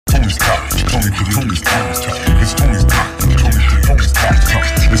Tony's top. Tony's top. It's Tony's top. Tony's top.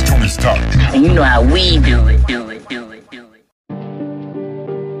 It's Tony's top. And you know how we do it.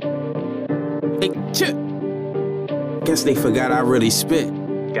 Hey, chip. Guess they forgot I really spit.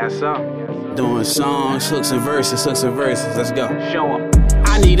 Got some. Doing songs, hooks and verses. Let's go. Show 'em.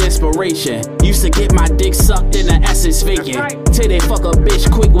 I need inspiration. Used to get my dick sucked in the essence vacant. Right. Till they fuck a bitch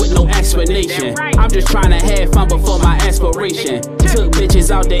quick with no explanation. Right. I'm just trying to have fun before my aspiration. Took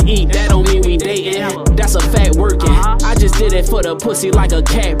bitches out to eat, that don't mean we dating. That's a fact working. I just did it for the pussy like a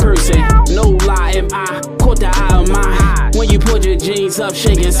cat person. No lie, am I caught the eye of mine. When you put your jeans up,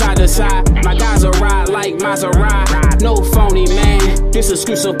 shaking side to side. My guys are ride like Maserati. No phony man. This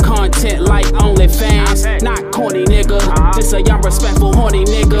exclusive content like OnlyFans. Not corny nigga. This a young respectful horny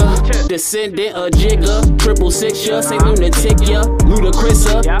nigga. Descendant of Jigga. 666 ya. Say lunatic ya. Ludacris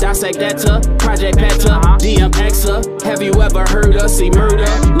dissect that Project Peta. DMXer. Have you ever heard us see murder?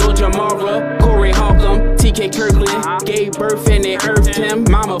 Lil Jamara. Corey Holcomb. TK Kirkland. Gave birth and they earthed him.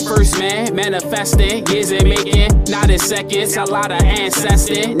 Mama first man. Manifesting. Years in making. Not in seconds. A lot of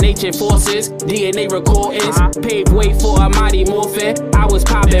ancestors. Nature forces. DNA recordings. Paved way for a mighty morphin. I was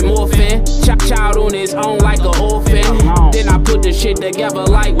popping morphin. Child on his own like an orphan. Then I put the shit together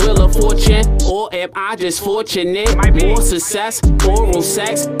like Wheel of Fortune. Or am I just fortunate? More success, oral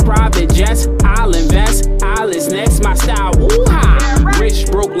sex, private jets. I'll invest, I'll is next. My style, woo-ha. Rich,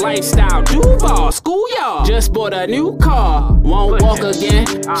 broke lifestyle, Duval, schoolyard. Just bought a new car, won't walk again.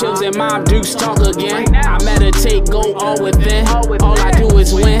 Chillz and Mob Dukes talk again. I meditate, go all within. All I do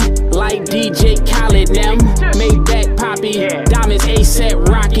is win, like DJ Khaled them. Made back poppy, diamonds A-set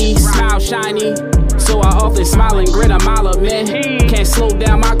rocky. Smile shiny, so I often smile and grin a mile of men. Can't slow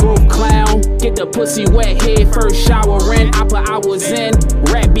down my growth, clown. Get the pussy wet head first showering. I put hours in,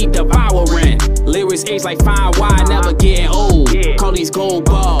 rap beat devouring. Lyrics age like fine wine, never getting old. Call these gold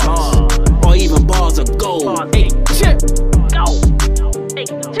bars, or even bars of gold. Hey, chip, go. Hey,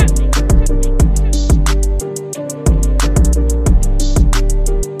 chip.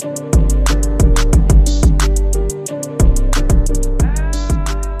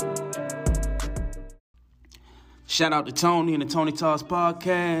 Shout out to Tony and the Tony Talks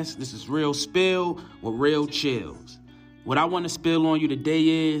podcast. This is Real Spill with Real Chillz. What I want to spill on you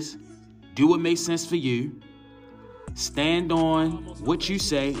today is, do what makes sense for you. Stand on what you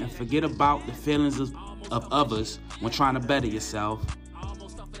say and forget about the feelings of others when trying to better yourself.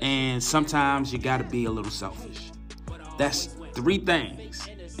 And sometimes you gotta be a little selfish. That's 3 things,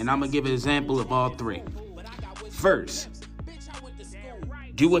 and I'm gonna give an example of all 3. First,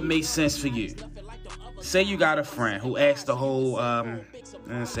 do what makes sense for you. Say you got a friend who asked the whole,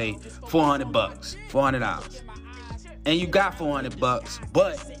 let's say $400, and you got $400,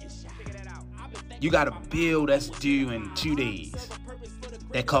 but you got a bill that's due in 2 days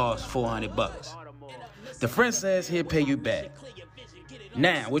that costs $400. The friend says he'll pay you back.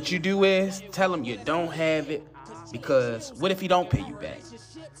 Now, what you do is tell him you don't have it, because what if he don't pay you back?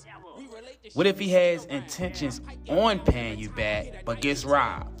 What if he has intentions on paying you back but gets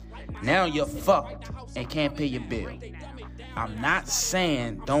robbed? Now you're fucked and can't pay your bill. I'm not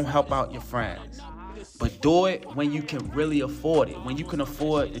saying don't help out your friends, but do it when you can really afford it, when you can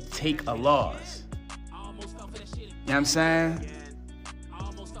afford to take a loss. You know what I'm saying?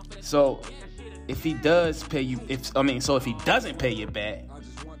 So if he does pay you, if he doesn't pay you back,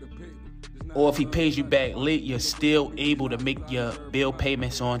 or if he pays you back late, you're still able to make your bill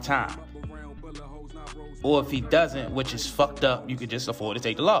payments on time. Or if he doesn't, which is fucked up, you could just afford to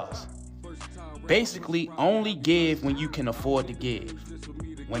take the loss. Basically, only give when you can afford to give,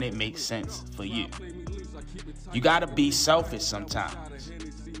 when it makes sense for you. You gotta be selfish sometimes.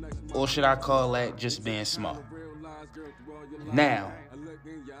 Or should I call that just being smart? Now,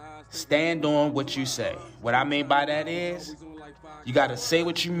 stand on what you say. What I mean by that is, you gotta say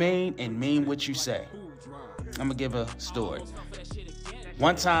what you mean and mean what you say. I'm gonna give a story.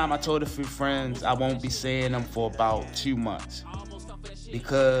 One time I told a few friends I won't be seeing them for about 2 months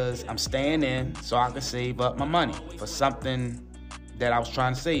because I'm staying in so I can save up my money for something that I was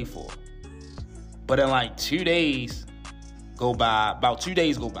trying to save for. But in like 2 days go by,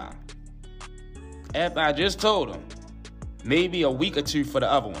 after I just told them, maybe a week or 2 for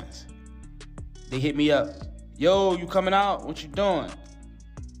the other ones, they hit me up. Yo, you coming out? What you doing? You know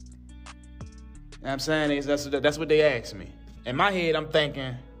what I'm saying? That's what they asked me. In my head, I'm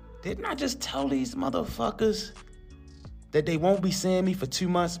thinking, didn't I just tell these motherfuckers that they won't be seeing me for 2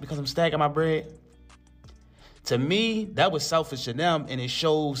 months because I'm stacking my bread? To me, that was selfish of them, and it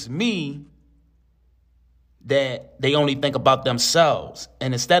shows me that they only think about themselves.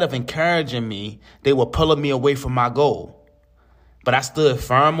 And instead of encouraging me, they were pulling me away from my goal. But I stood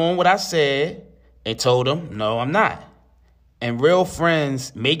firm on what I said and told them, no, I'm not. And real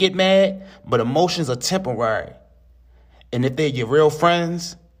friends may get mad, but emotions are temporary. And if they're your real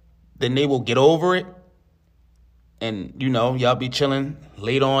friends, then they will get over it. And, y'all be chilling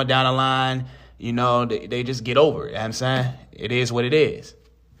later on down the line. They just get over it. You know what I'm saying? It is what it is.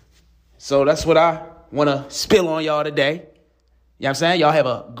 So that's what I want to spill on y'all today. You know what I'm saying? Y'all have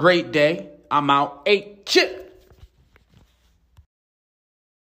a great day. I'm out. Hey, chip.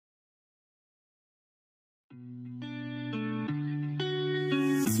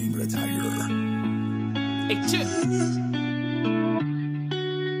 Hey, chip.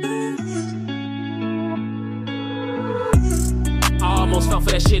 I almost fell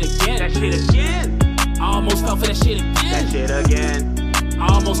for that shit again. I almost fell for that shit again. I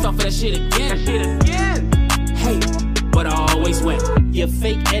almost fell for that shit again. Hey, but I always win. Your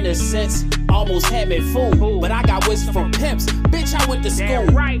fake innocence almost had me fooled. But I got wisdom from pimps. Bitch, I went to school.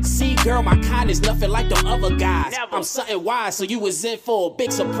 Right. See, girl, my kindness nothing like them other guys. Never. I'm something wise, so you was in for a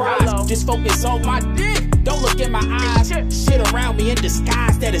big surprise. Hello. Just focus on my dick. Don't look in my eyes. Shit around me in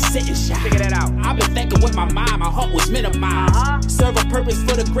disguise that is sitting shy. Figure that out. I've been thinking with my mind, my heart was minimized. Serve a purpose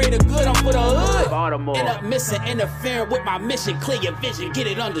for the greater good, I'm for the hood. Baltimore. End up missing, interfering with my mission. Clear your vision, get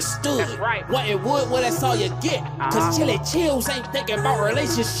it understood. That's right. What it would, well, that's all you get. Cause Chillz ain't thinking about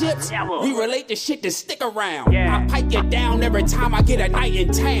relationships. We relate to shit to stick around. I pipe you down every time I get a night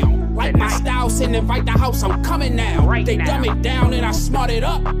in town. Like my style, send invite the house, I'm coming now. They dumb it down and I smart it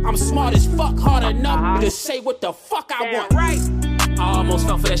up. I'm smart as fuck, hard enough to say what the fuck I want. Right. I almost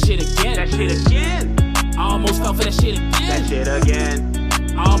fell for that shit again. I almost fell for that shit again.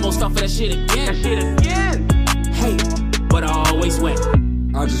 I almost fell for that shit again. Hey, but I always win.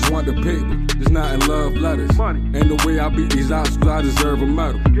 I just want the paper, just not in love letters. Money. And the way I beat these obstacles, I deserve a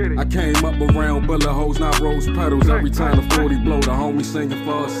medal. I came up around bullet holes, not rose petals. Every time the 40 blow, the homie singing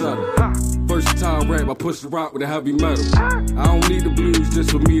for a settle. Versatile rap, I push the rock with a heavy metal. I don't need the blues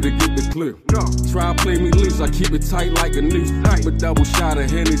just for me to get the clue. Try to play me loose, I keep it tight like a noose. But double shot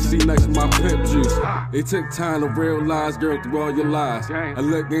of Hennessy next to my pep juice. It took time to realize, girl, through all your lies. I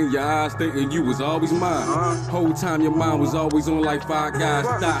looked in your eyes thinking you was always mine. Whole time your mind was always on like 5 guys.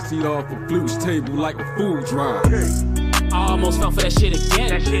 Dots eat off a flute's table like a food drive. I almost fell for that shit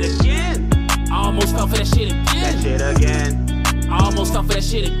again. I almost fell for that shit again. I almost fell for that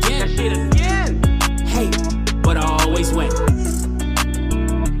shit again. Hey, but I always win.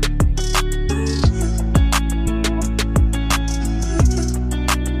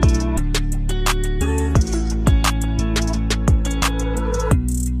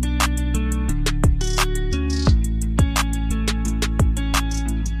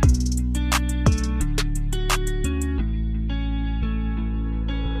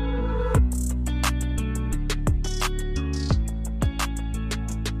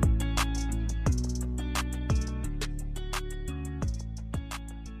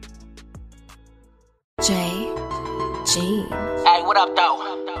 Hey, what up, though?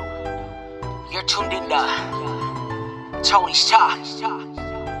 You're tuned in to Tony's Talk,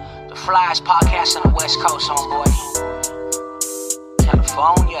 the flyest podcast on the West Coast, homeboy.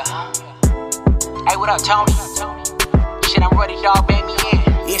 California. Hey, what up, Tony? Shit, I'm ready, dog. Bang me in.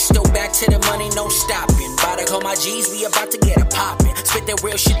 It's still back to the money, no stopping. About to call my G's, we about to get it poppin'. Spit that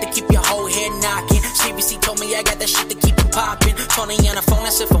real shit to keep your whole head knocking. CBC told me I got that shit to keep it poppin'. Tony on the phone,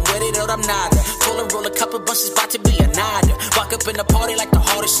 that's if I'm with it or I'm not. Pull and roll a couple bunches, about to be a nada. Walk up in the party like the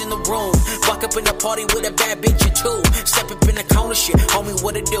hardest in the room. Walk up in the party with a bad bitch or two. Step up in the corner, shit, homie,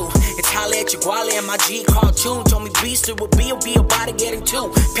 what it do? It's holla at your guale and my G cartoon. Told me beast it would be about to get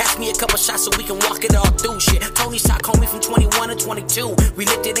into. Pass me a couple shots so we can walk it all through, shit. Tony's Talk, homie, from 21 to 22. We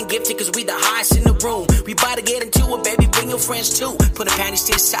lifted and gifted cause we the highest in the room. We about to get into it, baby, bring your friends too. Put the panties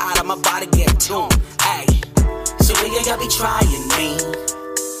to the side, I'm about to get into it. Ay, so when y'all be trying me,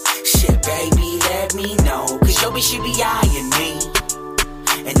 shit, baby, let me know. Cause your bitch, she be eyeing me,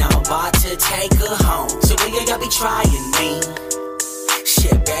 and I'm about to take her home. So when y'all be trying me,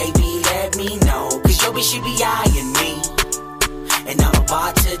 shit, baby, let me know. Cause your bitch, she be eyeing me, and I'm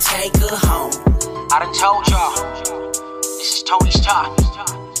about to take her home. I done told y'all, this is Tony's Talk.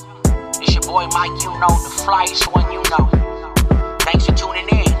 It's your boy Mike, you know, the flyest one you know.